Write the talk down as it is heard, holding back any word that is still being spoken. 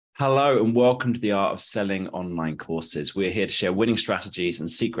Hello and welcome to the Art of Selling Online Courses. We're here to share winning strategies and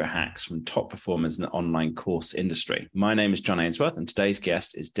secret hacks from top performers in the online course industry. My name is John Ainsworth and today's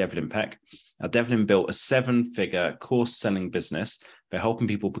guest is Devlin Peck. Now, Devlin built a seven-figure course selling business by helping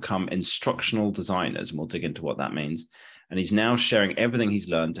people become instructional designers, and we'll dig into what that means. And he's now sharing everything he's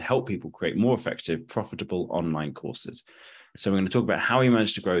learned to help people create more effective, profitable online courses. So we're going to talk about how he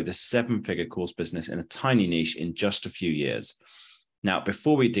managed to grow this seven-figure course business in a tiny niche in just a few years. Now,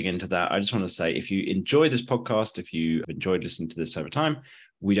 before we dig into that, I just want to say, if you enjoy this podcast, if you have enjoyed listening to this over time,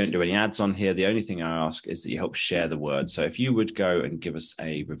 we don't do any ads on here. The only thing I ask is that you help share the word. So if you would go and give us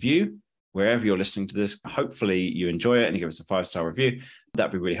a review, wherever you're listening to this, hopefully you enjoy it and you give us a 5-star review.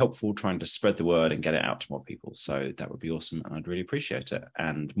 That'd be really helpful, trying to spread the word and get it out to more people. So that would be awesome. And I'd really appreciate it.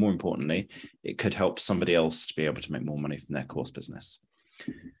 And more importantly, it could help somebody else to be able to make more money from their course business.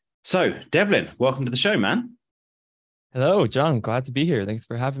 So Devlin, welcome to the show, man. Hello, John. Glad to be here. Thanks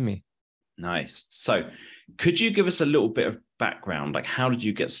for having me. Nice. So could you give us a little bit of background? Like, how did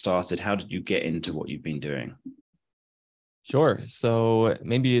you get started? How did you get into what you've been doing? Sure. So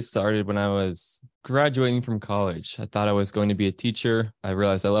maybe it started when I was graduating from college. I thought I was going to be a teacher. I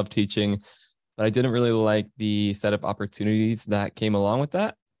realized I love teaching, but I didn't really like the set of opportunities that came along with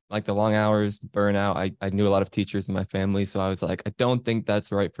that, like the long hours, the burnout. I knew a lot of teachers in my family, so I was like, I don't think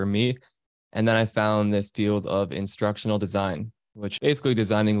that's right for me. And then I found this field of instructional design, which basically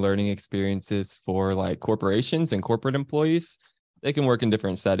designing learning experiences for like corporations and corporate employees. They can work in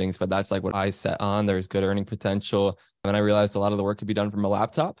different settings, but that's like what I set on. There's good earning potential. And I realized a lot of the work could be done from a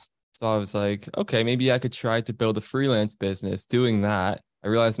laptop. So I was like, okay, maybe I could try to build a freelance business doing that. I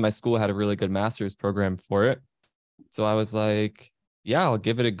realized my school had a really good master's program for it. So I was like, yeah, I'll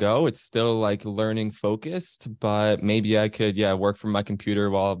give it a go. It's still like learning focused, but maybe I could, work from my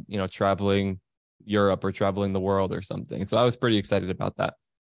computer while, traveling Europe or traveling the world or something. So I was pretty excited about that.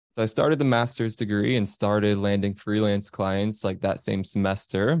 So I started the master's degree and started landing freelance clients like that same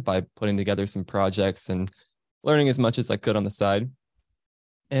semester by putting together some projects and learning as much as I could on the side.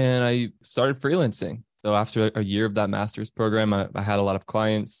 And I started freelancing. So after a year of that master's program, I had a lot of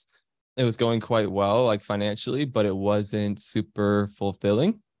clients. It was going quite well, like financially, but it wasn't super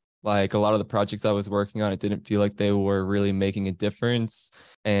fulfilling. Like a lot of the projects I was working on, it didn't feel like they were really making a difference.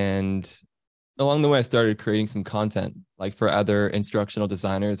 And along the way, I started creating some content, like for other instructional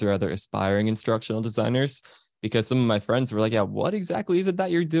designers or other aspiring instructional designers, because some of my friends were like, yeah, what exactly is it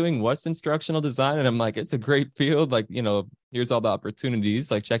that you're doing? What's instructional design? And I'm like, it's a great field. Like, here's all the opportunities,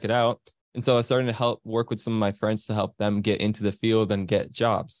 like check it out. And so I started to help work with some of my friends to help them get into the field and get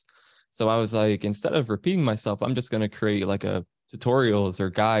jobs. So I was like, instead of repeating myself, I'm just going to create like a tutorials or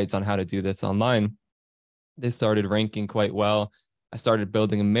guides on how to do this online. They started ranking quite well. I started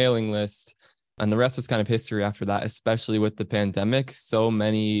building a mailing list, and the rest was kind of history after that, especially with the pandemic. So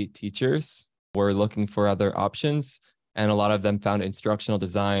many teachers were looking for other options, and a lot of them found instructional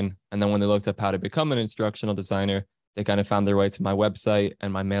design. And then when they looked up how to become an instructional designer, they kind of found their way to my website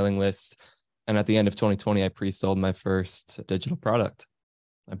and my mailing list. And at the end of 2020, I pre-sold my first digital product.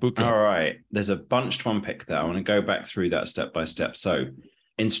 All right. There's a bunch to unpick there. I want to go back through that step by step. So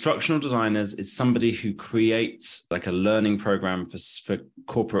instructional designers is somebody who creates like a learning program for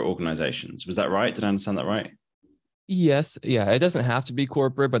corporate organizations. Was that right? Did I understand that right? Yes. Yeah. It doesn't have to be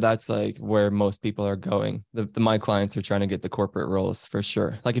corporate, but that's like where most people are going. My clients are trying to get the corporate roles for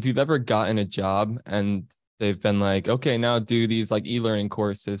sure. Like if you've ever gotten a job and they've been like, okay, now do these like e-learning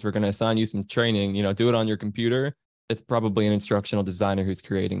courses. We're going to assign you some training, do it on your computer. It's probably an instructional designer who's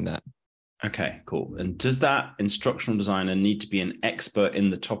creating that. Okay, cool. And does that instructional designer need to be an expert in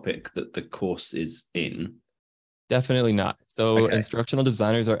the topic that the course is in? Definitely not. So Okay. instructional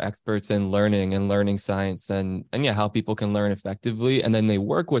designers are experts in learning and learning science and how people can learn effectively. And then they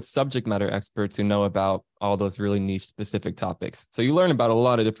work with subject matter experts who know about all those really niche specific topics. So you learn about a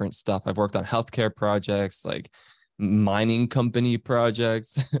lot of different stuff. I've worked on healthcare projects, like mining company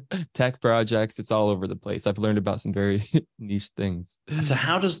projects, tech projects. It's all over the place. I've learned about some very niche things. So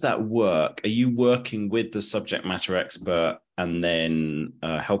how does that work? Are you working with the subject matter expert and then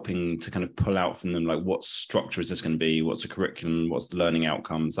helping to kind of pull out from them, like what structure is this going to be? What's the curriculum? What's the learning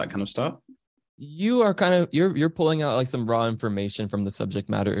outcomes? That kind of stuff? You are kind of you're pulling out like some raw information from the subject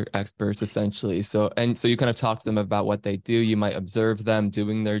matter experts essentially. So you kind of talk to them about what they do. You might observe them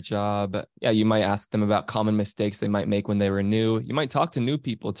doing their job. Yeah, you might ask them about common mistakes they might make when they were new. You might talk to new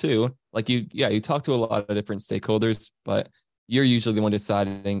people too. Like you talk to a lot of different stakeholders, but you're usually the one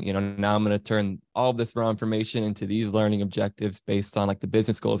deciding, now I'm going to turn all of this raw information into these learning objectives based on like the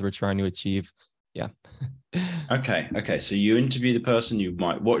business goals we're trying to achieve. Yeah. Okay. So you interview the person, you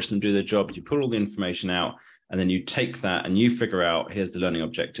might watch them do their job, you put all the information out, and then you take that and you figure out, here's the learning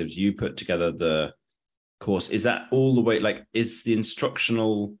objectives, you put together the course. Is that all the way, like, is the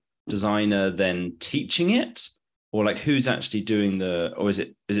instructional designer then teaching it, or like who's actually doing or is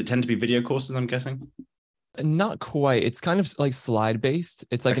it tend to be video courses, I'm guessing? Not quite. It's kind of like slide based.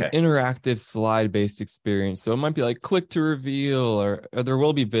 It's like an interactive slide based experience. So it might be like click to reveal, or there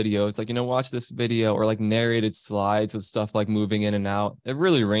will be videos like, watch this video, or like narrated slides with stuff like moving in and out. It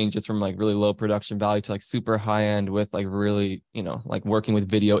really ranges from like really low production value to like super high end with like really, like working with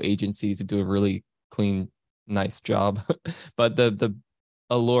video agencies to do a really clean, nice job. But the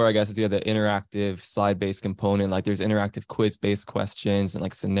allure, I guess, is the interactive slide based component. Like there's interactive quiz based questions and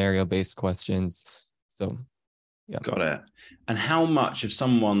like scenario based questions. So, yeah. Got it. And how much, if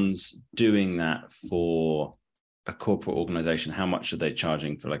someone's doing that for a corporate organization, how much are they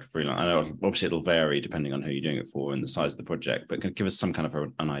charging for like a freelance? I know obviously it'll vary depending on who you're doing it for and the size of the project, but give us some kind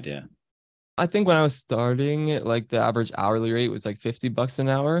of an idea. I think when I was starting, like the average hourly rate was like $50 an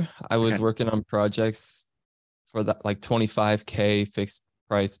hour. I was working on projects for that, like 25K fixed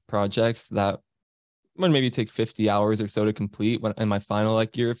price projects that would maybe take 50 hours or so to complete in my final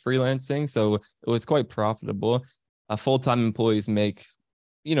like year of freelancing. So it was quite profitable. Full-time employees make,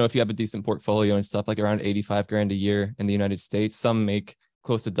 if you have a decent portfolio and stuff, like around 85 grand a year in the United States. Some make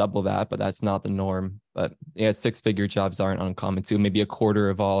close to double that, but that's not the norm. But yeah, 6-figure jobs aren't uncommon too. Maybe a quarter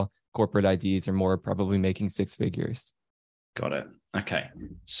of all corporate IDs or more probably making 6 figures. Got it. Okay.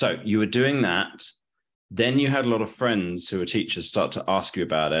 So you were doing that. Then you had a lot of friends who were teachers start to ask you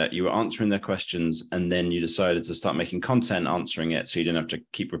about it. You were answering their questions, and then you decided to start making content answering it so you didn't have to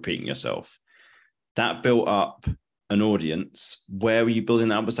keep repeating yourself. That built up an audience. Where were you building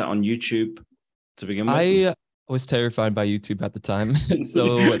that? Was that on YouTube to begin with? I was terrified by YouTube at the time.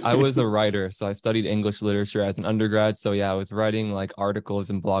 So I was a writer. So I studied English literature as an undergrad. So yeah, I was writing like articles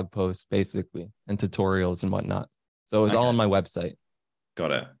and blog posts basically, and tutorials and whatnot. So it was all on my website.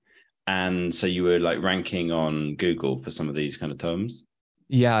 Got it. And so you were like ranking on Google for some of these kind of terms?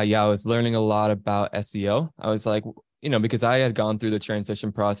 Yeah. I was learning a lot about SEO. I was like, because I had gone through the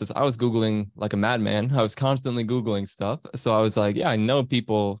transition process, I was Googling like a madman. I was constantly Googling stuff. So I was like, yeah, I know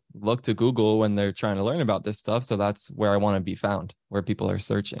people look to Google when they're trying to learn about this stuff. So that's where I want to be found, where people are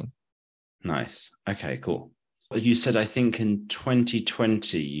searching. Nice. Okay, cool. You said, I think in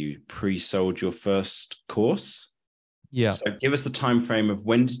 2020, you pre-sold your first course. Yeah. So give us the time frame of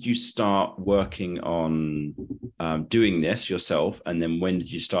when did you start working on doing this yourself, and then when did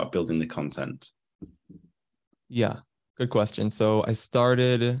you start building the content? Yeah, good question. So I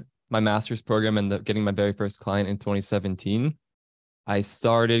started my master's program and getting my very first client in 2017. I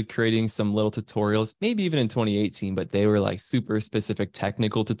started creating some little tutorials, maybe even in 2018, but they were like super specific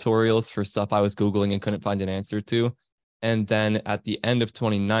technical tutorials for stuff I was Googling and couldn't find an answer to. And then at the end of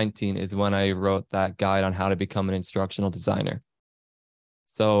 2019 is when I wrote that guide on how to become an instructional designer.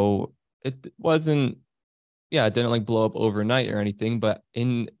 So it didn't like blow up overnight or anything. But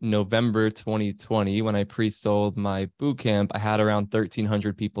in November 2020, when I pre-sold my bootcamp, I had around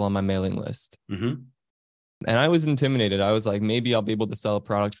 1,300 people on my mailing list. Mm-hmm. And I was intimidated. I was like, maybe I'll be able to sell a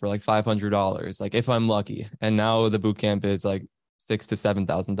product for like $500, like if I'm lucky. And now the bootcamp is like $6,000 to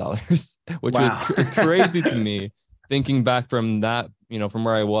 $7,000, which is crazy to me. Thinking back from that, from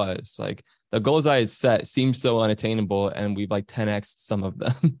where I was, like the goals I had set seemed so unattainable, and we've like 10x some of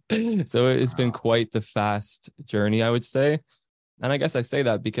them. So it's been quite the fast journey, I would say. And I guess I say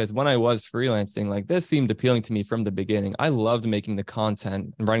that because when I was freelancing, like this seemed appealing to me from the beginning. I loved making the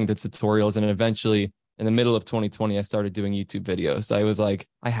content and writing the tutorials. And eventually in the middle of 2020, I started doing YouTube videos. I was like,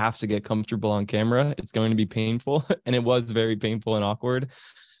 I have to get comfortable on camera. It's going to be painful. And it was very painful and awkward.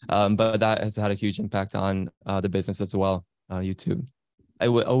 But that has had a huge impact on the business as well, YouTube. I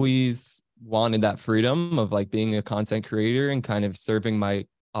would always wanted that freedom of like being a content creator and kind of serving my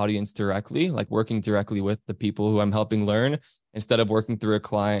audience directly, like working directly with the people who I'm helping learn instead of working through a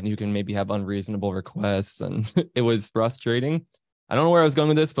client who can maybe have unreasonable requests. And it was frustrating. I don't know where I was going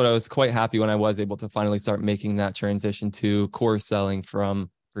with this, but I was quite happy when I was able to finally start making that transition to course selling from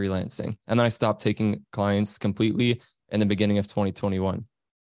freelancing. And then I stopped taking clients completely in the beginning of 2021.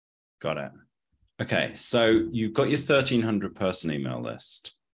 Got it. Okay, so you've got your 1,300 person email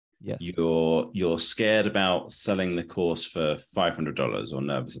list. Yes. You're scared about selling the course for $500 or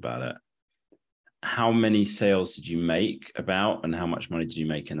nervous about it. How many sales did you make about, and how much money did you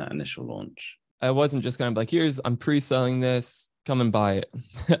make in that initial launch? I wasn't just kind of like, I'm pre-selling this, come and buy it.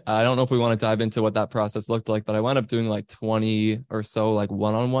 I don't know if we want to dive into what that process looked like, but I wound up doing like 20 or so like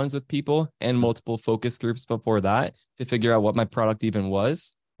one-on-ones with people and multiple focus groups before that to figure out what my product even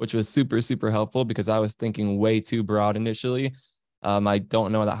was, which was super, super helpful because I was thinking way too broad initially. I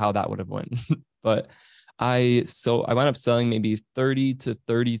don't know how that would have went, but I wound up selling maybe 30 to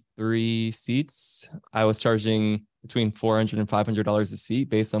 33 seats. I was charging between $400 and $500 a seat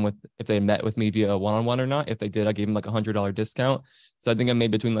based on if they met with me via a one-on-one or not. If they did, I gave them like $100 discount. So I think I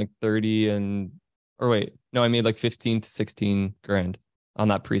made between like 30 and, or wait, no, I made like 15 to 16 grand on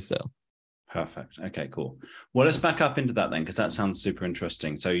that pre-sale. Perfect. Okay, cool. Well, let's back up into that then, because that sounds super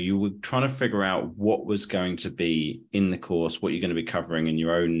interesting. So you were trying to figure out what was going to be in the course, what you're going to be covering in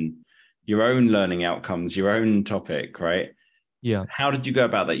your own learning outcomes, your own topic, right? Yeah. How did you go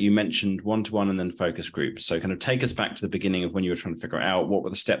about that? You mentioned one-to-one and then focus groups. So kind of take us back to the beginning of when you were trying to figure it out. What were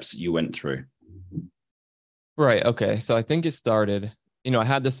the steps that you went through? Right. Okay. So I think it started, I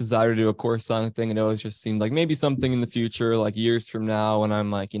had this desire to do a course selling thing, and it always just seemed like maybe something in the future, like years from now, when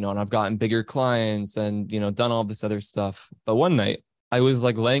I'm like, and I've gotten bigger clients and, done all this other stuff. But one night I was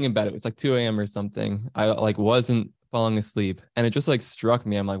like laying in bed. It was like 2 a.m. or something. I like wasn't falling asleep. And it just like struck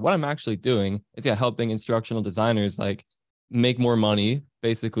me. I'm like, what I'm actually doing is helping instructional designers like make more money,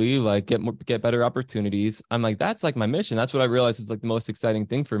 basically, like get better opportunities. I'm like, that's like my mission. That's what I realized is like the most exciting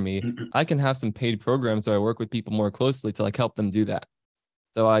thing for me. I can have some paid programs where I work with people more closely to like help them do that.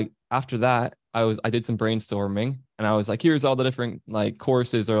 So after that, I did some brainstorming, and I was like, here's all the different like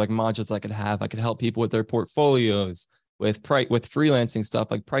courses or like modules I could have. I could help people with their portfolios, with freelancing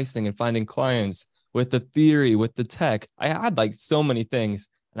stuff like pricing and finding clients, with the theory, with the tech. I had like so many things.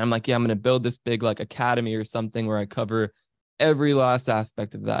 And I'm like, yeah, I'm gonna build this big like academy or something where I cover every last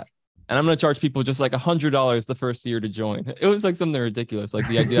aspect of that. And I'm gonna charge people just like $100 the first year to join. It was like something ridiculous, like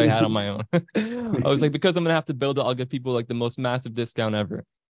the idea I had on my own. I was like, because I'm gonna have to build it, I'll give people like the most massive discount ever.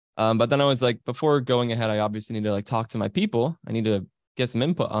 But then I was like, before going ahead, I obviously need to like talk to my people. I need to get some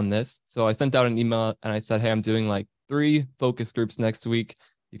input on this. So I sent out an email and I said, hey, I'm doing like 3 focus groups next week.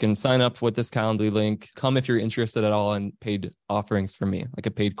 You can sign up with this Calendly link. Come if you're interested at all in paid offerings from me, like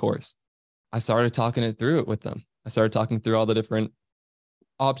a paid course. I started talking it through it with them. I started talking through all the different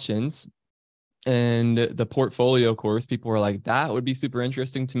options, and the portfolio course. People were like, that would be super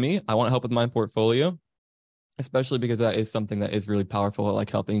interesting to me. I want help with my portfolio, especially because that is something that is really powerful, like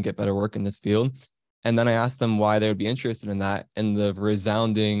helping get better work in this field. And then I asked them why they would be interested in that. And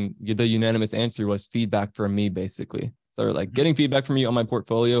the unanimous answer was feedback from me, basically. So like getting feedback from you on my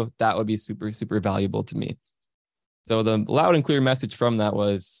portfolio, that would be super, super valuable to me. So the loud and clear message from that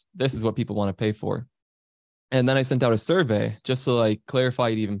was, this is what people want to pay for. And then I sent out a survey just to like clarify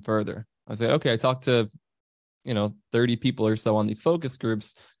it even further. I was like, okay, I talked to, 30 people or so on these focus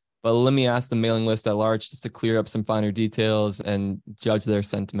groups, but let me ask the mailing list at large just to clear up some finer details and judge their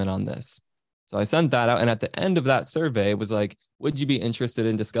sentiment on this. So I sent that out. And at the end of that survey, it was like, would you be interested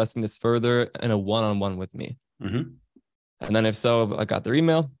in discussing this further in a one-on-one with me? Mm-hmm. And then if so, I got their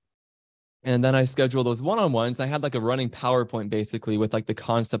email. And then I scheduled those one-on-ones. I had like a running PowerPoint basically with like the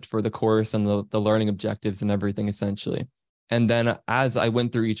concept for the course and the learning objectives and everything essentially. And then as I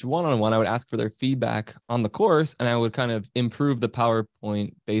went through each one-on-one, I would ask for their feedback on the course, and I would kind of improve the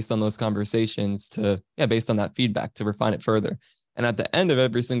PowerPoint based on those conversations based on that feedback to refine it further. And at the end of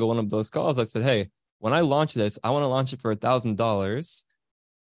every single one of those calls, I said, hey, when I launch this, I want to launch it for $1,000.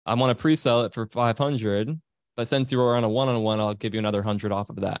 I want to pre-sell it for 500. But since you were on a one-on-one, I'll give you another 100 off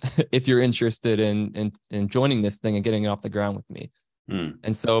of that if you're interested in joining this thing and getting it off the ground with me.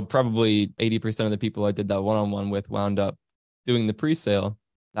 And so probably 80% of the people I did that one-on-one with wound up doing the pre-sale.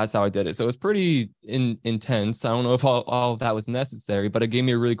 That's how I did it. So it was pretty intense. I don't know if all of that was necessary, but it gave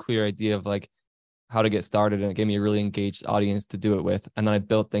me a really clear idea of like how to get started, and it gave me a really engaged audience to do it with. And then I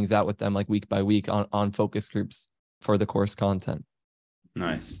built things out with them like week by week on focus groups for the course content.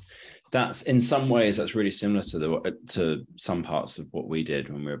 Nice. That's in some ways that's really similar to some parts of what we did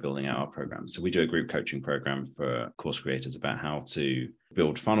when we were building out our program. So we do a group coaching program for course creators about how to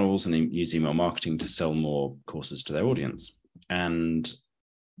build funnels and use email marketing to sell more courses to their audience. And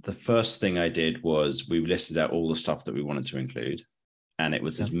the first thing I did was we listed out all the stuff that we wanted to include. And it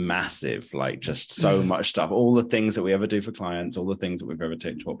was this massive, like just so much stuff, all the things that we ever do for clients, all the things that we've ever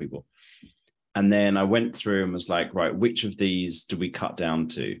taught people. And then I went through and was like, right, which of these do we cut down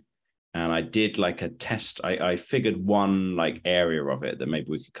to? And I did like a test. I figured one like area of it that maybe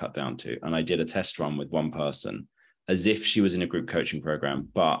we could cut down to. And I did a test run with one person as if she was in a group coaching program,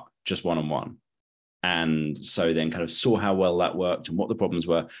 but just one-on-one. And so then kind of saw how well that worked and what the problems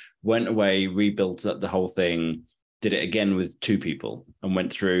were, went away, rebuilt the whole thing, did it again with 2 people and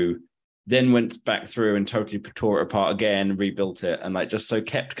went back through and totally tore it apart again, rebuilt it. And like, just so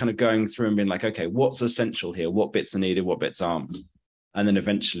kept kind of going through and being like, okay, what's essential here? What bits are needed? What bits aren't? And then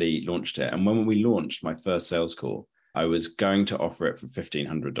eventually launched it. And when we launched my first sales call, I was going to offer it for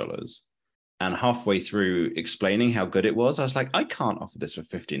 $1,500. And halfway through explaining how good it was, I was like, I can't offer this for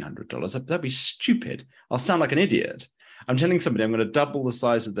 $1,500. That'd be stupid. I'll sound like an idiot. I'm telling somebody I'm going to double the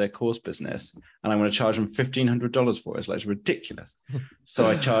size of their course business and I'm going to charge them $1,500 for it. It's like, it's ridiculous. So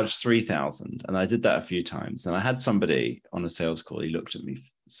I charged $3,000 and I did that a few times. And I had somebody on a sales call, he looked at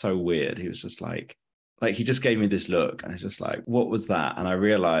me so weird. He was just like he just gave me this look and it's just like, what was that? And I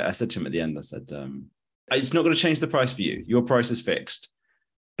realized, I said to him at the end, I said, it's not going to change the price for you. Your price is fixed.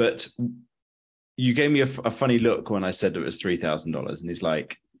 But you gave me a funny look when I said it was $3,000. And he's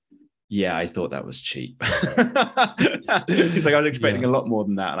like, yeah, I thought that was cheap. He's like, I was expecting a lot more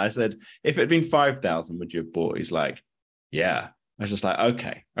than that. And I said, if it had been 5,000, would you have bought? He's like, yeah. I was just like,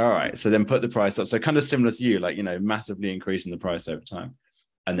 okay, all right. So then put the price up. So kind of similar to you, like, massively increasing the price over time.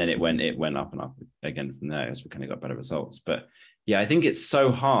 And then it went up and up again from there as we kind of got better results. But yeah, I think it's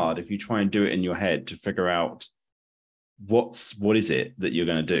so hard if you try and do it in your head to figure out what is it that you're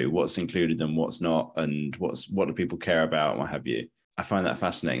going to do, what's included and what's not, and what do people care about and what have you. I find that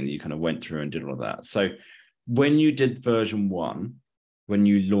fascinating that you kind of went through and did all of that. So when you did version 1, when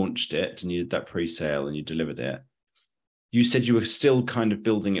you launched it and you did that pre-sale and you delivered it, you said you were still kind of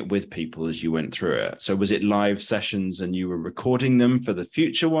building it with people as you went through it. So was it live sessions and you were recording them for the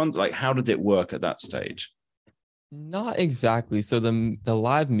future ones? Like, how did it work at that stage? Not exactly. So the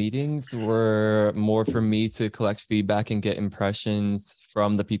live meetings were more for me to collect feedback and get impressions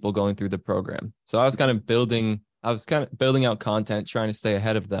from the people going through the program. So I was kind of building out content, trying to stay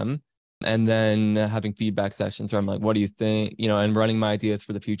ahead of them, and then having feedback sessions where I'm like, what do you think? And running my ideas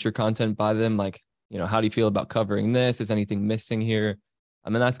for the future content by them. Like, how do you feel about covering this? Is anything missing here? I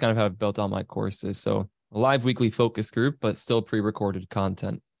mean, that's kind of how I've built all my courses. So a live weekly focus group, but still pre-recorded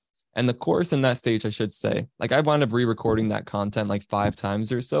content. And the course in that stage, I should say, like I wound up re-recording that content like 5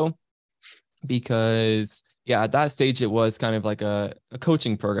 times or so, because at that stage, it was kind of like a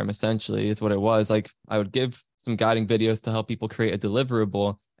coaching program, essentially, is what it was. Like I would give some guiding videos to help people create a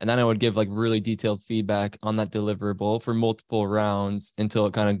deliverable. And then I would give like really detailed feedback on that deliverable for multiple rounds until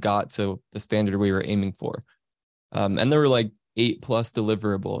it kind of got to the standard we were aiming for. And there were like 8+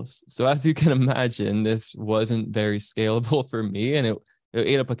 deliverables. So as you can imagine, this wasn't very scalable for me. And it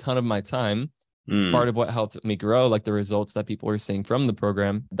ate up a ton of my time. It's part of what helped me grow, like the results that people were seeing from the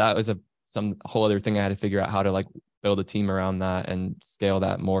program. That was some whole other thing I had to figure out how to like build a team around that and scale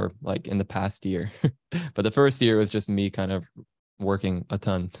that more like in the past year. But the first year was just me kind of working a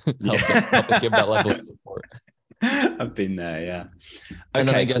ton, helping give that level of support. I've been there, yeah. Okay, and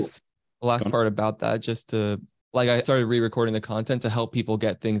then I guess the last part about that, just to like, I started re-recording the content to help people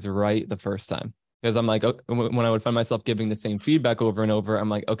get things right the first time. Because I'm like, when I would find myself giving the same feedback over and over, I'm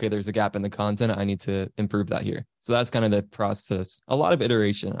like, okay, there's a gap in the content. I need to improve that here. So that's kind of the process. A lot of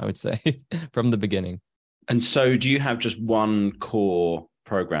iteration, I would say, from the beginning. And so do you have just one core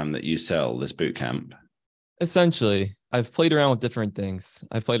program that you sell, this bootcamp? Essentially, I've played around with different things.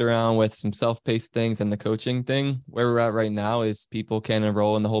 I've played around with some self-paced things and the coaching thing. Where we're at right now is people can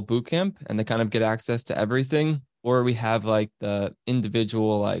enroll in the whole bootcamp and they kind of get access to everything. Or we have like the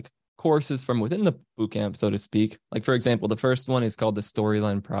individual like courses from within the bootcamp, so to speak. Like, for example, the first one is called the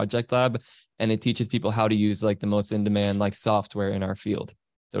Storyline Project Lab, and it teaches people how to use like the most in-demand like software in our field.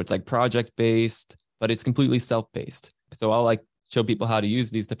 So it's like project-based, but it's completely self-paced. So I'll like show people how to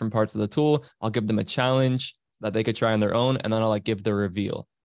use these different parts of the tool. I'll give them a challenge that they could try on their own, and then I'll like give the reveal.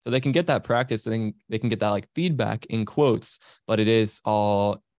 So they can get that practice, and they can get that like feedback in quotes, but it is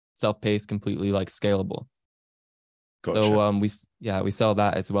all self-paced, completely like scalable. Gotcha. So we sell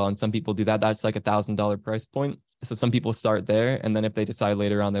that as well. And some people do that. That's like $1,000 price point. So some people start there. And then if they decide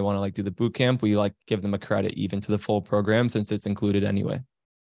later on they want to like do the boot camp, we like give them a credit even to the full program since it's included anyway.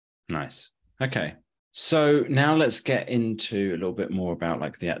 Nice. Okay. So now let's get into a little bit more about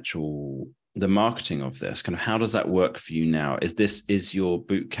like the marketing of this. Kind of how does that work for you now? Is your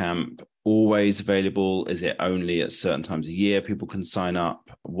boot camp always available? Is it only at certain times a year people can sign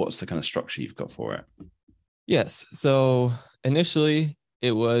up? What's the kind of structure you've got for it? Yes. So initially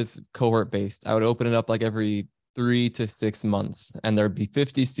it was cohort based. I would open it up like every 3 to 6 months, and there'd be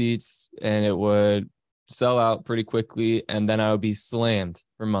 50 seats and it would sell out pretty quickly. And then I would be slammed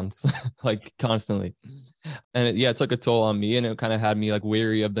for months, like constantly. And it took a toll on me, and it kind of had me like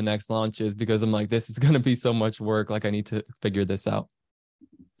weary of the next launches because I'm like, this is going to be so much work. Like I need to figure this out.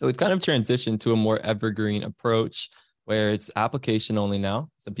 So we've kind of transitioned to a more evergreen approach where it's application only now.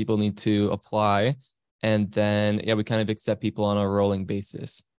 So people need to apply. And then, we kind of accept people on a rolling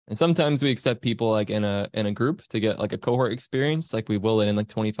basis. And sometimes we accept people like in a group to get like a cohort experience. Like we will let in like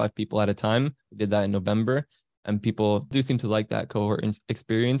 25 people at a time. We did that in November, and people do seem to like that cohort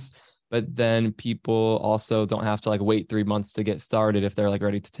experience. But then people also don't have to like wait 3 months to get started if they're like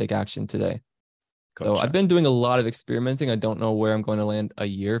ready to take action today. So Gotcha. I've been doing a lot of experimenting. I don't know where I'm going to land a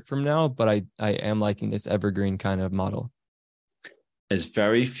year from now, but I am liking this evergreen kind of model. There's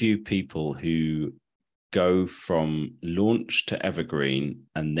very few people who go from launch to evergreen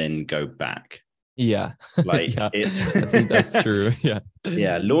and then go back. Yeah. Like Yeah. it's I think that's true. Yeah.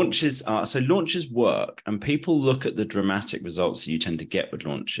 yeah, launches work, and people look at the dramatic results that you tend to get with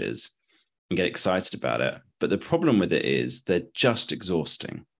launches and get excited about it. But the problem with it is they're just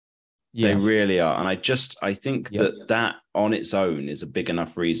exhausting. They Yeah. really are. And I think Yep. that on its own is a big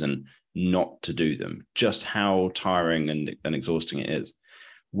enough reason not to do them, just how tiring and exhausting it is. Yep.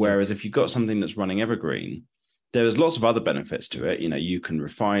 Whereas if you've got something that's running evergreen, there's lots of other benefits to it. You can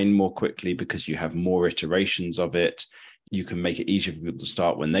refine more quickly because you have more iterations of it. You can make it easier for people to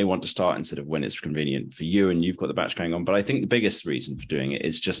start when they want to start instead of when it's convenient for you and you've got the batch going on. But I think the biggest reason for doing it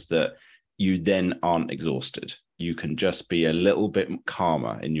is just that you then aren't exhausted. You can just be a little bit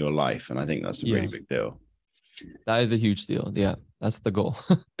calmer in your life. And I think that's a really Yeah. big deal. That is a huge deal. Yeah. That's the goal.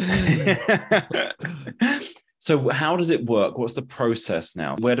 So how does it work? What's the process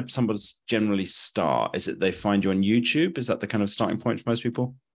now? Where do somebody generally start? Is it they find you on YouTube? Is that the kind of starting point for most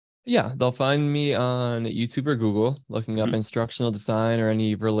people? Yeah, they'll find me on YouTube or Google, looking up Mm-hmm. instructional design or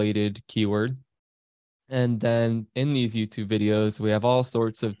any related keyword. And then in these YouTube videos, we have all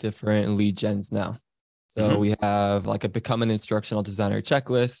sorts of different lead gens now. So Mm-hmm. we have like a become an instructional designer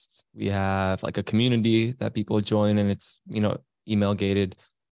checklist. We have like a community that people join and it's, email gated.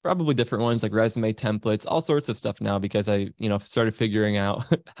 Probably different ones like resume templates, all sorts of stuff now because I, started figuring out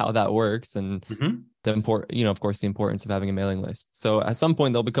how that works and Mm-hmm. of course, the importance of having a mailing list. So at some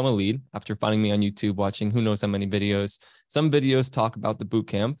point they'll become a lead after finding me on YouTube, watching who knows how many videos. Some videos talk about the boot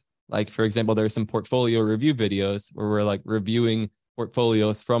camp. Like, for example, there's some portfolio review videos where we're like reviewing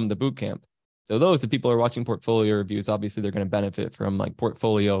portfolios from the boot camp. So those, if people are watching portfolio reviews, obviously they're going to benefit from like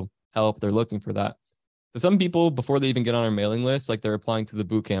portfolio help. They're looking for that. So some people, before they even get on our mailing list, like they're applying to the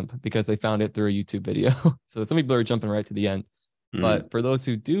boot camp because they found it through a YouTube video. So some people are jumping right to the end. Mm. But for those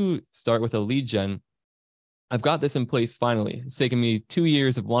who do start with a lead gen, I've got this in place finally. It's taken me 2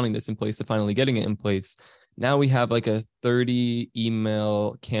 years of wanting this in place to finally getting it in place. Now we have like a 30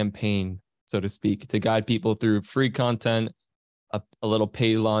 email campaign, so to speak, to guide people through free content, a little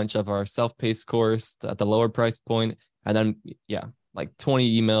paid launch of our self-paced course at the lower price point, and then, yeah, like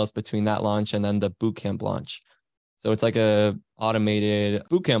 20 emails between that launch and then the bootcamp launch. So it's like a automated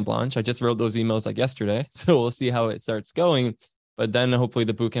bootcamp launch. I just wrote those emails like yesterday. So we'll see how it starts going. But then hopefully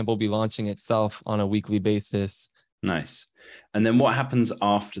the bootcamp will be launching itself on a weekly basis. Nice. And then what happens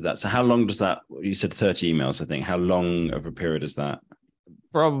after that? So how long does that, you said 30 emails, I think. How long of a period is that?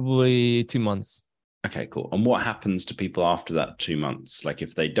 Probably 2 months. Okay, cool. And what happens to people after that 2 months? Like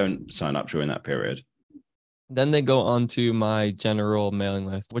if they don't sign up during that period? Then they go on to my general mailing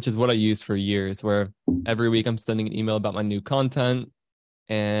list, which is what I used for years, where every week I'm sending an email about my new content.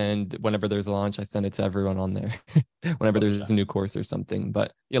 And whenever there's a launch, I send it to everyone on there. Whenever there's a new course or something.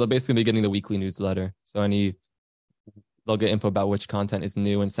 But yeah, they'll basically be getting the weekly newsletter. So they'll get info about which content is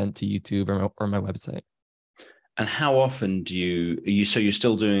new and sent to YouTube or my website. And how often so you're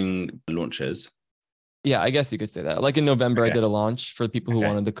still doing launches? Yeah, I guess you could say that. Like in November, I Okay. did a launch for people who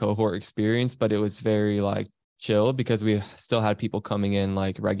wanted the cohort experience, but it was very like chill because we still had people coming in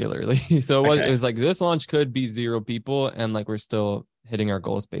like regularly. So it was like this launch could be 0 people and like we're still hitting our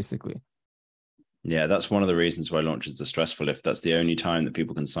goals basically. Yeah, that's one of the reasons why launches are stressful. If that's the only time that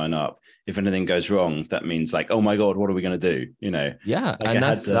people can sign up, if anything goes wrong, that means like, oh my God, what are we going to do? Yeah. Like And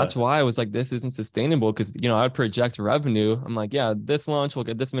that's why I was like, this isn't sustainable because, I would project revenue. I'm like, yeah, this launch will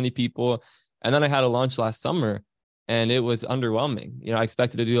get this many people. And then I had a launch last summer and it was underwhelming. I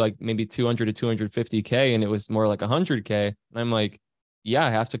expected to do like maybe 200 to 250K and it was more like 100K. And I'm like, yeah,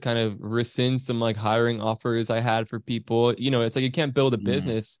 I have to kind of rescind some like hiring offers I had for people. It's like you can't build a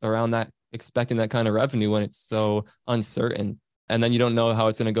business around that, expecting that kind of revenue when it's so uncertain. And then you don't know how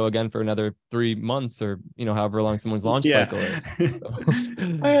it's going to go again for another 3 months or, however long someone's launch cycle is. So.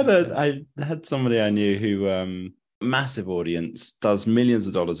 I had somebody I knew who, massive audience, does millions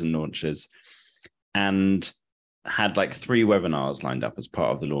of dollars in launches and had like 3 webinars lined up as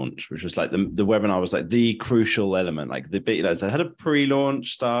part of the launch, which was like the webinar was like the crucial element, like the bit, they had a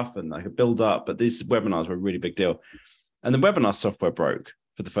pre-launch stuff and like a build up, but these webinars were a really big deal. And the webinar software broke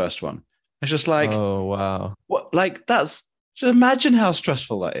for the first one. It's just like, oh, wow. What? Like just imagine how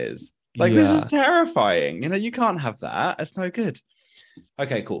stressful that is. Like this is terrifying. You can't have that. It's no good.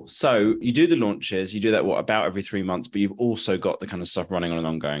 Okay, cool. So you do the launches, you do that about every 3 months, but you've also got the kind of stuff running on an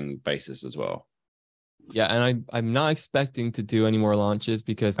ongoing basis as well. Yeah, and I'm not expecting to do any more launches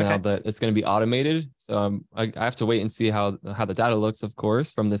because now Okay. that it's going to be automated. So I have to wait and see how the data looks, of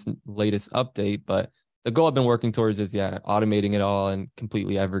course, from this latest update. But the goal I've been working towards is, yeah, automating it all and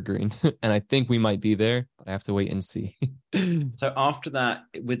completely evergreen. And I think we might be there, but I have to wait and see. So after that,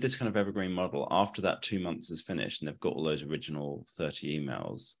 with this kind of evergreen model, after that 2 months is finished and they've got all those original 30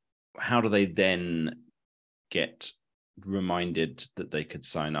 emails, how do they then get reminded that they could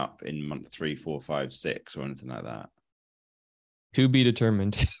sign up in month 3, 4, 5, 6 or anything like that? To be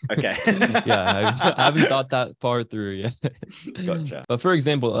determined. Okay. Yeah, I haven't thought that far through yet. Gotcha. But for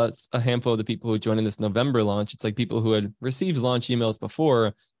example, a handful of the people who joined in this November launch, it's like people who had received launch emails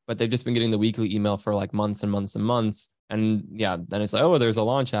before, but they've just been getting the weekly email for like months and months and months. And yeah, then it's like, oh, there's a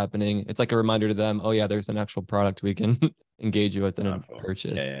launch happening. It's like a reminder to them, oh yeah, there's an actual product we can engage you with and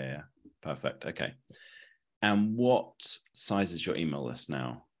purchase. Yeah. Perfect. Okay. And what size is your email list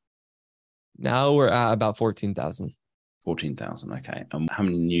now? Now we're at about 14,000. 14,000. Okay. And how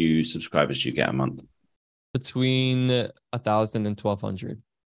many new subscribers do you get a month? Between 1,000 and 1,200.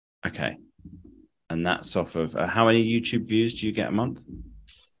 Okay. And that's off of how many YouTube views do you get a month?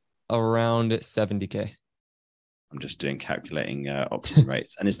 Around 70K. I'm just calculating opt-in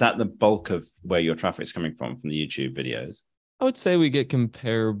rates. And is that the bulk of where your traffic is coming from the YouTube videos? I would say we get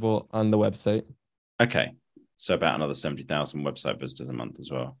comparable on the website. Okay. So about another 70,000 website visitors a month as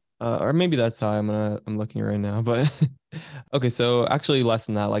well. Or maybe that's high. I'm looking right now, but okay. So actually less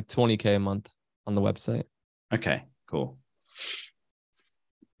than that, like 20K a month on the website. Okay, cool.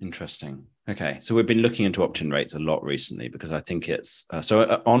 Interesting. Okay. So we've been looking into opt-in rates a lot recently because I think it's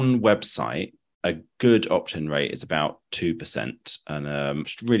on website, a good opt-in rate is about 2%. And a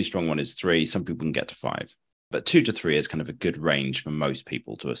really strong one is 3%. Some people can get to 5%, but 2 to 3 is kind of a good range for most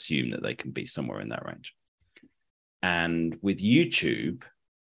people to assume that they can be somewhere in that range. And with YouTube,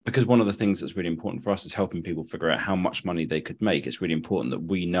 because one of the things that's really important for us is helping people figure out how much money they could make. It's really important that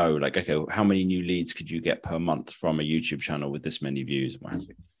we know, like, okay, how many new leads could you get per month from a YouTube channel with this many views and what have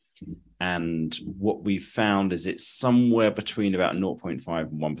you? And what we found is it's somewhere between about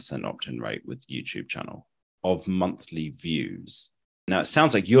 0.5 and 1% opt-in rate with YouTube channel of monthly views. Now, it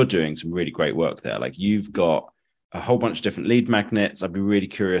sounds like you're doing some really great work there. Like you've got a whole bunch of different lead magnets. I'd be really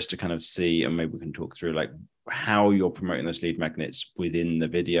curious to kind of see, and maybe we can talk through like how you're promoting those lead magnets within the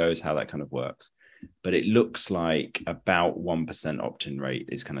videos, how that kind of works. But it looks like about 1% opt-in rate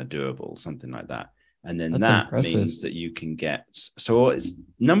is kind of doable, something like that. And then that's impressive. Means that you can get, so it's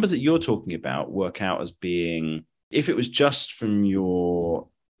numbers that you're talking about work out as being, if it was just from your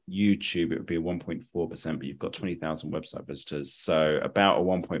YouTube, it would be a 1.4%, but you've got 20,000 website visitors. So about a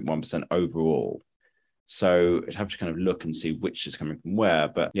 1.1% overall. So I'd have to kind of look and see which is coming from where.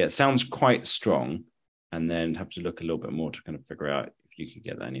 But yeah, it sounds quite strong. And then have to look a little bit more to kind of figure out if you could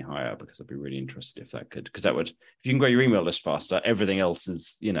get that any higher, because I'd be really interested if that could, because that would, if you can grow your email list faster, everything else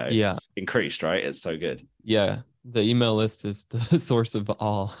is, increased, right? It's so good. Yeah. The email list is the source of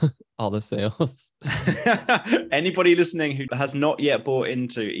all the sales. Anybody listening who has not yet bought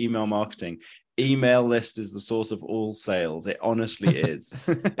into email marketing, email list is the source of all sales. It honestly is.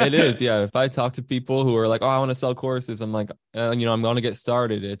 It is. Yeah. If I talk to people who are like, oh, I want to sell courses, I'm like, I'm going to get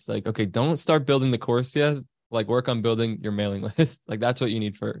started. It's like, okay, don't start building the course yet. Like work on building your mailing list. Like that's what you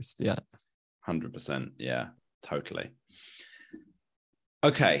need first. Yeah. 100%. Yeah, totally.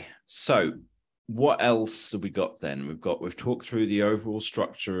 Okay. So what else have we got then? We've talked through the overall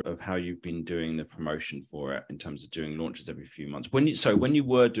structure of how you've been doing the promotion for it in terms of doing launches every few months. When you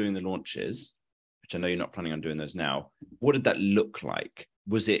were doing the launches, which I know you're not planning on doing those now, what did that look like?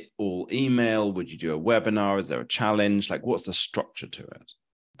 Was it all email? Would you do a webinar? Is there a challenge? Like what's the structure to it?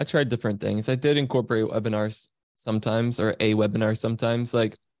 I tried different things. I did incorporate webinars sometimes, or a webinar sometimes.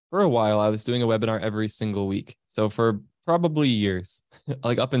 Like for a while, I was doing a webinar every single week. So for probably years,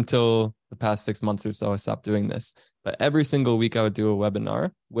 like up until the past 6 months or so, I stopped doing this. But every single week I would do a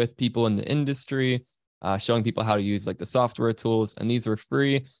webinar with people in the industry, showing people how to use like the software tools. And these were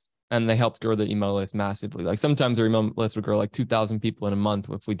free and they helped grow the email list massively. Like sometimes our email list would grow like 2,000 people in a month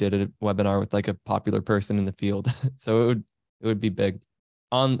if we did a webinar with like a popular person in the field. So it would be big.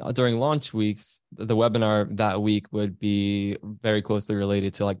 During launch weeks, the webinar that week would be very closely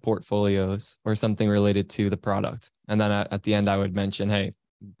related to like portfolios or something related to the product. And then at the end, I would mention, hey,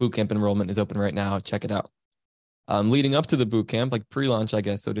 bootcamp enrollment is open right now. Check it out. Leading up to the bootcamp, like pre-launch, I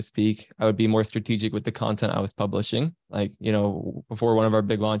guess, so to speak, I would be more strategic with the content I was publishing. Like, before one of our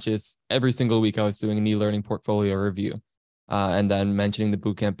big launches, every single week I was doing an e-learning portfolio review and then mentioning the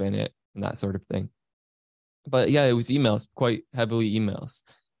bootcamp in it and that sort of thing. But yeah, it was emails, quite heavily emails.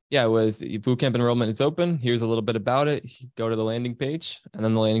 Yeah, it was bootcamp enrollment is open. Here's a little bit about it. Go to the landing page, and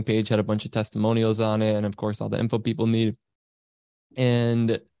then the landing page had a bunch of testimonials on it, and of course all the info people need.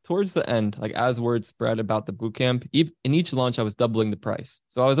 And towards the end, like as word spread about the bootcamp, in each launch I was doubling the price.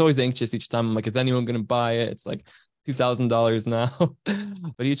 So I was always anxious each time. I'm like, is anyone going to buy it? It's like $2,000 now.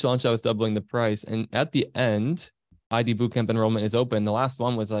 But each launch I was doubling the price. And at the end, ID bootcamp enrollment is open. The last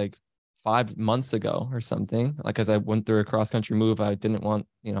one was like 5 months ago or something. Like as I went through a cross country move, I didn't want,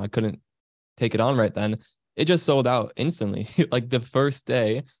 I couldn't take it on right then. It just sold out instantly. Like the first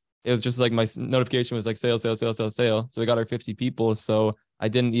day, it was just like my notification was like sale, sale, sale, sale, sale. So we got our 50 people. So I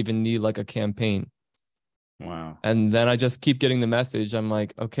didn't even need like a campaign. Wow. And then I just keep getting the message. I'm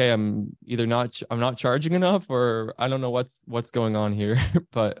like, okay, I'm not charging enough, or I don't know what's going on here.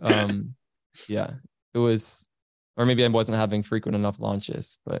 But yeah, it was, or maybe I wasn't having frequent enough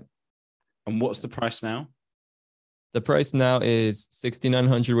launches. But And what's the price now? the price now is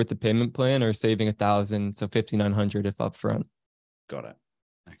 6,900 with the payment plan, or saving 1,000, so 5,900 if upfront. Got it.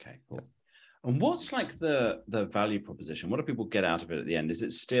 Okay, cool. And what's like the value proposition? What do people get out of it at the end? Is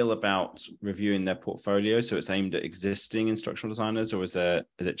it still about reviewing their portfolio, so it's aimed at existing instructional designers, or has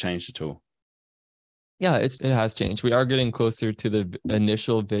it changed at all? Yeah, it has changed. We are getting closer to the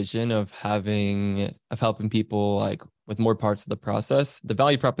initial vision of helping people like with more parts of the process. The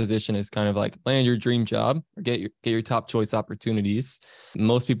value proposition is kind of like land your dream job or get your top choice opportunities.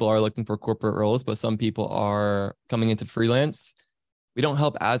 Most people are looking for corporate roles, but some people are coming into freelance. We don't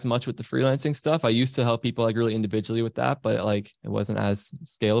help as much with the freelancing stuff. I used to help people like really individually with that, but like it wasn't as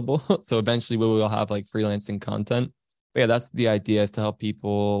scalable. So eventually we will have like freelancing content. But yeah, that's the idea, is to help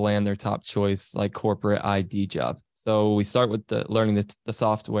people land their top choice, like corporate ID job. So we start with learning the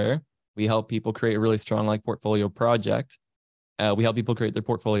software. We help people create a really strong like portfolio project. We help people create their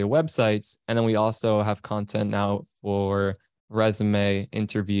portfolio websites. And then we also have content now for resume,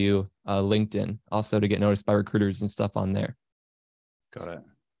 interview, LinkedIn, also to get noticed by recruiters and stuff on there. Got it.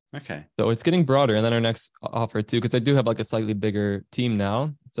 Okay. So it's getting broader. And then our next offer too, because I do have like a slightly bigger team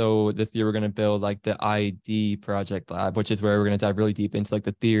now. So this year we're going to build like the ID project lab, which is where we're going to dive really deep into like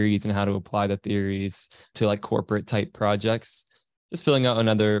the theories and how to apply the theories to like corporate type projects. Just filling out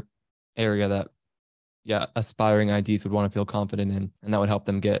another area that, yeah, aspiring IDs would want to feel confident in, and that would help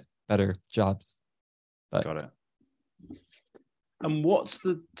them get better jobs. Got it. And what's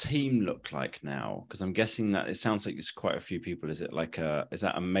the team look like now? Because I'm guessing that it sounds like it's quite a few people. Is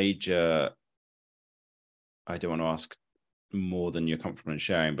that a major, I don't want to ask more than you're comfortable in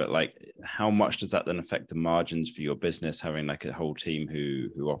sharing, but like how much does that then affect the margins for your business, having like a whole team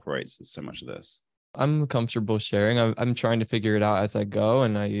who operates so much of this? I'm comfortable sharing. I'm trying to figure it out as I go.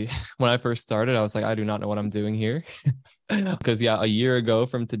 And when I first started, I was like, I do not know what I'm doing here. Because yeah, a year ago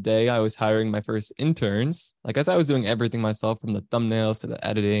from today, I was hiring my first interns. Like as I was doing everything myself, from the thumbnails to the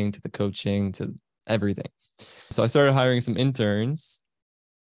editing to the coaching to everything. So I started hiring some interns,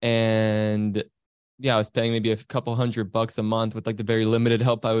 and yeah, I was paying maybe a couple $100 a month with like the very limited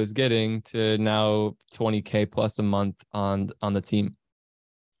help I was getting, to now 20K plus a month on the team.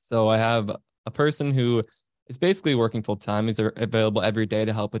 So I have a person who is basically working full time. He's available every day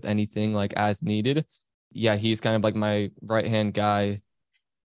to help with anything like as needed. Yeah, he's kind of like my right hand guy.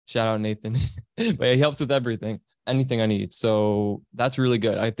 Shout out Nathan. But yeah, he helps with everything, anything I need. So that's really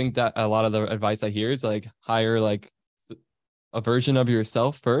good. I think that a lot of the advice I hear is like hire like a version of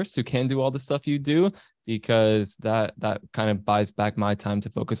yourself first who can do all the stuff you do, because that kind of buys back my time to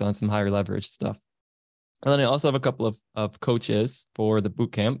focus on some higher leverage stuff. And then I also have a couple of coaches for the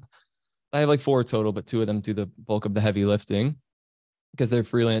boot camp. I have like 4 total, but 2 of them do the bulk of the heavy lifting because they're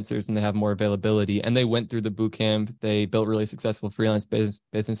freelancers and they have more availability. And they went through the boot camp. They built really successful freelance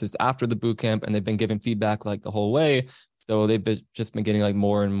businesses after the boot camp, and they've been giving feedback like the whole way. So they've just been getting like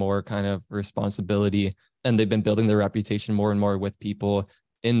more and more kind of responsibility, and they've been building their reputation more and more with people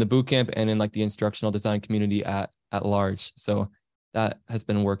in the boot camp and in like the instructional design community at large. So that has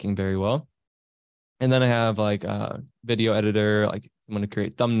been working very well. And then I have like a video editor, like someone to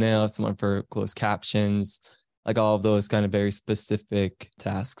create thumbnails, someone for closed captions, like all of those kind of very specific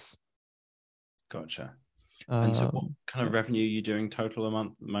tasks. Gotcha. And so what kind of yeah. revenue are you doing total a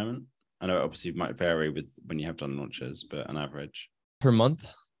month at the moment? I know obviously it might vary with when you have done launches, but an average. Per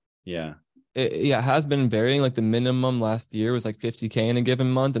month? Yeah. It has been varying. Like the minimum last year was like 50K in a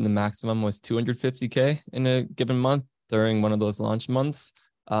given month, and the maximum was 250K in a given month during one of those launch months.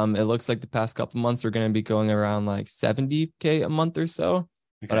 It looks like the past couple months are going to be going around like 70K a month or so.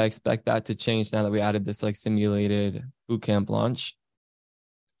 Okay. But I expect that to change now that we added this like simulated bootcamp launch.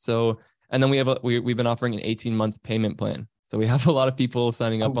 So, and then we've been offering an 18-month payment plan. So we have a lot of people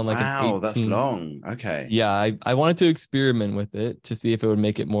signing Oh, up on like an wow. That's 18. long. Okay. Yeah, I wanted to experiment with it to see if it would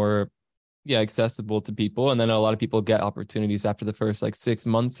make it more, yeah, accessible to people. And then a lot of people get opportunities after the first like 6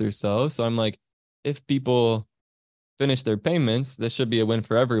 months or so. So I'm like, if people finish their payments, this should be a win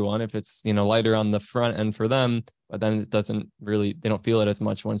for everyone. If it's, lighter on the front end for them, but then it doesn't really, they don't feel it as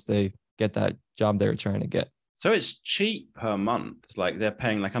much once they get that job they were trying to get. So it's cheap per month. Like they're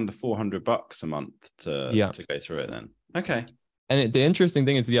paying like under $400 a month Yeah. to go through it then. Okay. And the interesting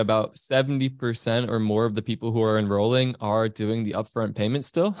thing is, yeah, about 70% or more of the people who are enrolling are doing the upfront payment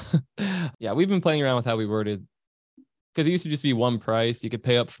still. Yeah, we've been playing around with how we worded, because it used to just be one price. You could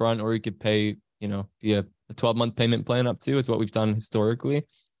pay up front or you could pay, via a 12-month payment plan up to, is what we've done historically.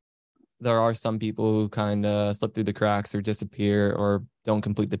 There are some people who kind of slip through the cracks or disappear or don't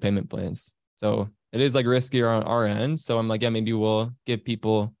complete the payment plans. So it is like riskier on our end. So I'm like, yeah, maybe we'll give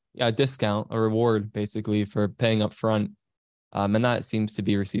people a discount, a reward basically for paying up front. And that seems to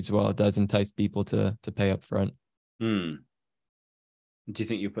be received well. It does entice people to pay up front. Do you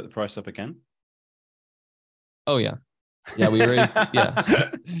think you put the price up again? Oh yeah. Yeah, we raised, yeah.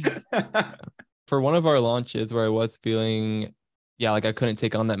 For one of our launches where I was feeling, yeah, like I couldn't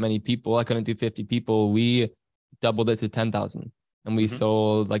take on that many people, I couldn't do 50 people, we doubled it to 10,000 and we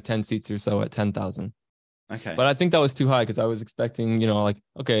sold like 10 seats or so at 10,000. Okay. But I think that was too high because I was expecting, like,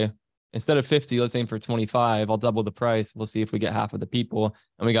 okay, instead of 50, let's aim for 25. I'll double the price. We'll see if we get half of the people.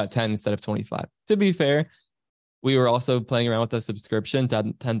 And we got 10 instead of 25. To be fair, we were also playing around with a subscription to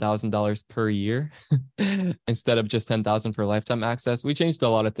 $10,000 per year instead of just 10,000 for lifetime access. We changed a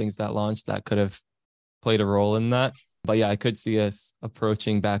lot of things that launched that could have played a role in that. But yeah, I could see us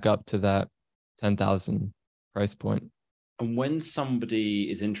approaching back up to that 10,000 price point. And when somebody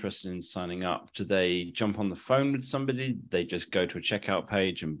is interested in signing up, do they jump on the phone with somebody? They just go to a checkout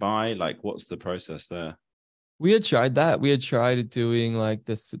page and buy? Like, what's the process there? We had tried that. We had tried doing like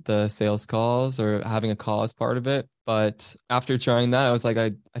the sales calls or having a call as part of it. But after trying that, I was like,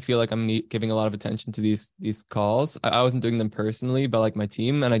 I feel like I'm giving a lot of attention to these calls. I wasn't doing them personally, but like my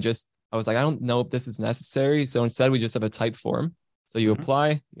team. And I was like, I don't know if this is necessary. So instead, we just have a type form. So you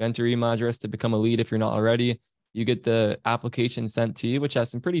apply, you enter your email address to become a lead if you're not already. You get the application sent to you, which has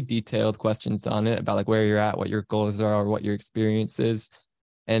some pretty detailed questions on it about like where you're at, what your goals are, or what your experience is.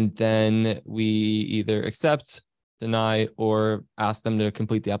 And then we either accept, deny, or ask them to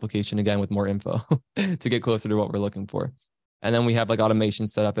complete the application again with more info to get closer to what we're looking for. And then we have like automation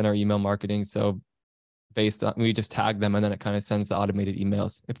set up in our email marketing. So based on, we just tag them and then it kind of sends the automated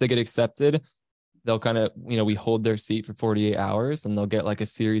emails. If they get accepted, they'll kind of, we hold their seat for 48 hours and they'll get like a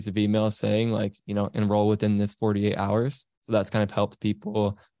series of emails saying like, enroll within this 48 hours. So that's kind of helped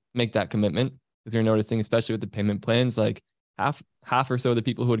people make that commitment, because you're noticing, especially with the payment plans, like half or so of the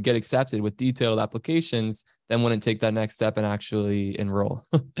people who would get accepted with detailed applications then wouldn't take that next step and actually enroll.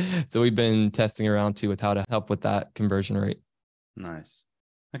 So we've been testing around too with how to help with that conversion rate. Nice.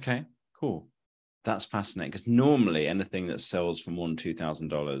 Okay, cool. That's fascinating, because normally anything that sells for more than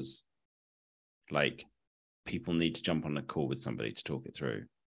 $2,000, like, people need to jump on a call with somebody to talk it through.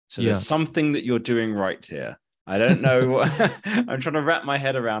 So there's something that you're doing right here. I don't know what I'm trying to wrap my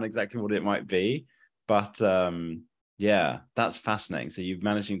head around exactly what it might be, but yeah, that's fascinating. So you're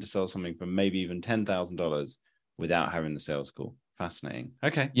managing to sell something for maybe even $10,000 without having the sales call. Fascinating.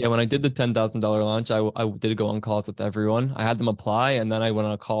 Okay. Yeah, when I did the $10,000 launch, I did go on calls with everyone. I had them apply and then I went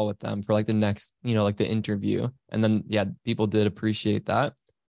on a call with them for like the next, like the interview. And then, yeah, people did appreciate that.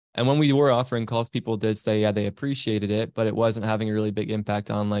 And when we were offering calls, people did say, yeah, they appreciated it, but it wasn't having a really big impact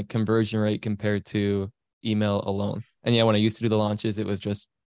on like conversion rate compared to email alone. And yeah, when I used to do the launches, it was just,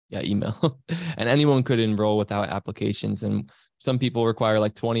 email. And anyone could enroll without applications. And some people require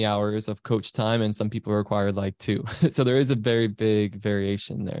like 20 hours of coach time and some people required like 2. So there is a very big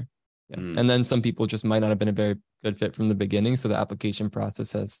variation there. Yeah. And then some people just might not have been a very good fit from the beginning. So the application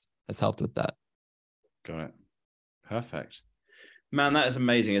process has helped with that. Got it. Perfect. Man, that is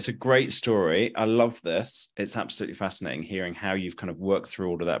amazing. It's a great story. I love this. It's absolutely fascinating hearing how you've kind of worked through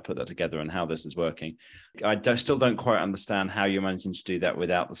all of that, put that together, and how this is working. I still don't quite understand how you're managing to do that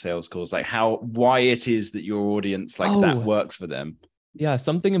without the sales calls, like why it is that your audience that works for them. Yeah,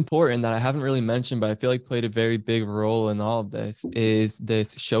 something important that I haven't really mentioned, but I feel like played a very big role in all of this is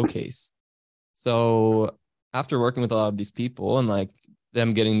this showcase. So after working with a lot of these people and like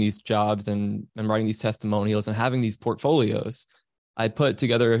them getting these jobs and writing these testimonials and having these portfolios, I put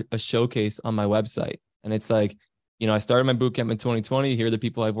together a showcase on my website. And it's like, I started my bootcamp in 2020. Here are the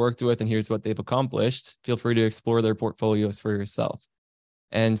people I've worked with and here's what they've accomplished. Feel free to explore their portfolios for yourself.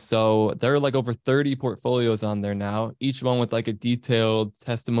 And so there are like over 30 portfolios on there now, each one with like a detailed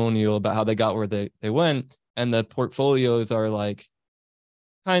testimonial about how they got where they went. And the portfolios are like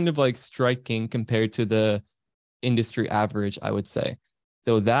kind of like striking compared to the industry average, I would say.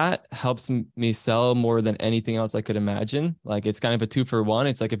 So that helps me sell more than anything else I could imagine. Like it's kind of a 2-for-1.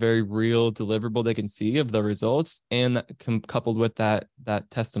 It's like a very real deliverable they can see of the results, and coupled with that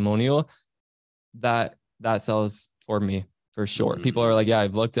testimonial, that sells for me for sure. People are like, yeah,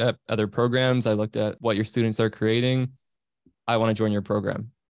 I've looked at other programs. I looked at what your students are creating. I want to join your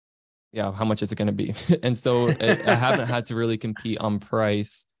program. Yeah, how much is it going to be? And so I haven't had to really compete on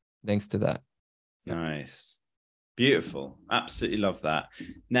price thanks to that. Yeah. Nice. Beautiful. Absolutely love that.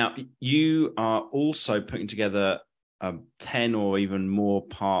 Now, you are also putting together a 10 or even more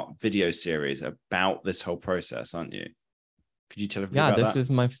part video series about this whole process, aren't you? Could you tell everybody about that? Yeah, this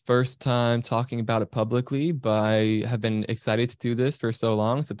is my first time talking about it publicly, but I have been excited to do this for so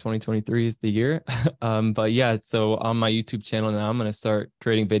long. So 2023 is the year. But yeah, so on my YouTube channel now, I'm going to start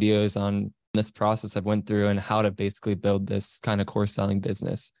creating videos on this process I've went through and how to basically build this kind of course selling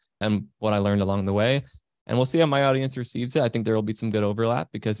business and what I learned along the way. And we'll see how my audience receives it. I think there will be some good overlap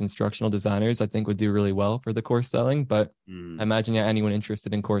because instructional designers, I think, would do really well for the course selling. But I imagine anyone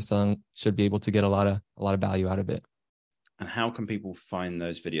interested in course selling should be able to get a lot of value out of it. And how can people find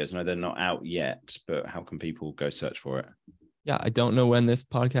those videos? I know they're not out yet, but how can people go search for it? Yeah, I don't know when this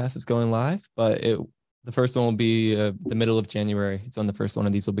podcast is going live, but the first one will be the middle of January. So when the first one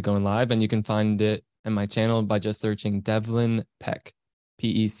of these will be going live, and you can find it in my channel by just searching Devlin Peck,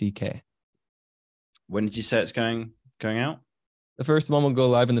 Peck. When did you say it's going out? The first one will go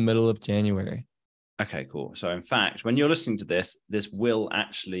live in the middle of January. Okay, cool. So in fact, when you're listening to this, the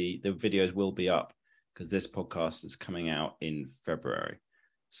videos will be up because this podcast is coming out in February.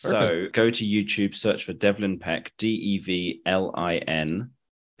 So Perfect. Go to YouTube, search for Devlin Peck, Devlin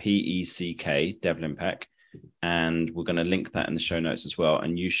Peck, Devlin Peck. And we're going to link that in the show notes as well.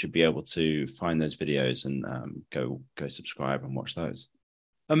 And you should be able to find those videos and go subscribe and watch those.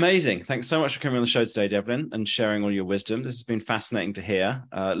 Amazing. Thanks so much for coming on the show today, Devlin, and sharing all your wisdom. This has been fascinating to hear.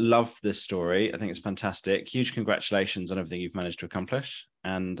 Love this story. I think it's fantastic. Huge congratulations on everything you've managed to accomplish.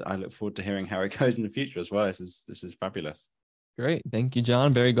 And I look forward to hearing how it goes in the future as well. This is fabulous. Great. Thank you,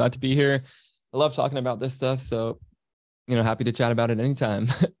 John. Very glad to be here. I love talking about this stuff. So, happy to chat about it anytime.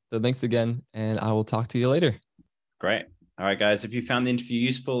 So thanks again. And I will talk to you later. Great. All right, guys. If you found the interview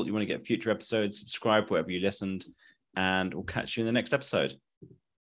useful, you want to get future episodes, subscribe wherever you listened, and we'll catch you in the next episode.